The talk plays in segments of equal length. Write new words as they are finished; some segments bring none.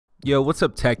Yo, what's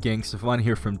up tech gang? Stefan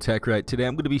here from TechRight. Today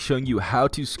I'm going to be showing you how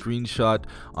to screenshot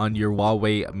on your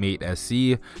Huawei Mate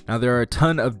SE. Now there are a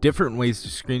ton of different ways to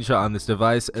screenshot on this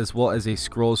device, as well as a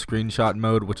scroll screenshot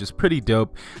mode, which is pretty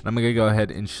dope. And I'm going to go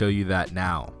ahead and show you that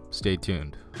now. Stay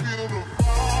tuned.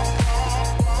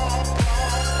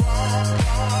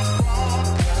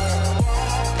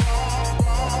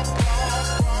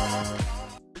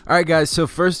 Alright guys, so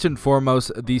first and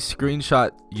foremost, the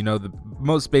screenshot, the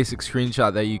most basic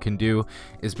screenshot that you can do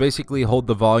is basically hold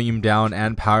the volume down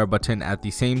and power button at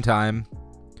the same time,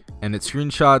 and it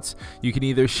screenshots. You can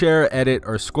either share, edit,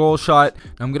 or scroll shot.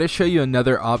 I'm going to show you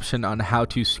another option on how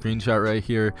to screenshot right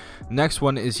here. Next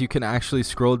one is you can actually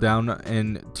scroll down,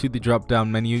 and to the drop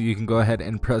down menu you can go ahead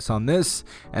and press on this,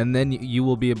 and then you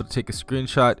will be able to take a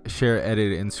screenshot, share,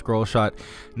 edit, and scroll shot.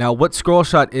 Now what scroll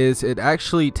shot is, it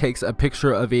actually takes a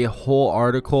picture of a whole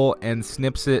article and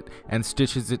snips it and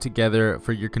stitches it together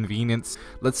for your convenience.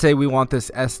 Let's say we want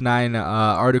this S9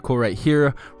 article right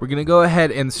here. We're going to go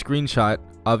ahead and screenshot,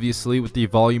 obviously with the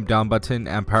volume down button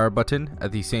and power button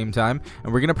at the same time,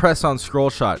 and we're going to press on scroll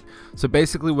shot. So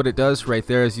basically what it does right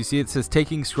there is, you see it says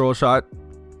taking scroll shot,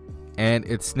 and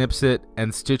it snips it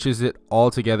and stitches it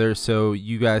all together so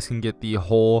you guys can get the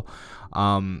whole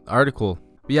article.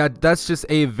 But yeah, that's just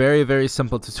a very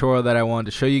simple tutorial that I wanted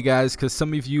to show you guys, because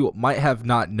some of you might have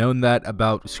not known that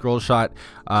about scroll shot.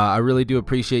 I really do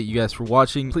appreciate you guys for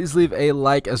watching. Please leave a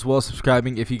like as well as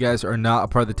subscribing if you guys are not a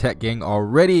part of the tech gang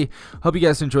already. Hope you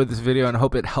guys enjoyed this video and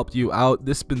hope it helped you out.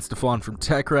 This has been Stefan from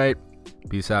TechRight.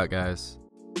 Peace out, guys.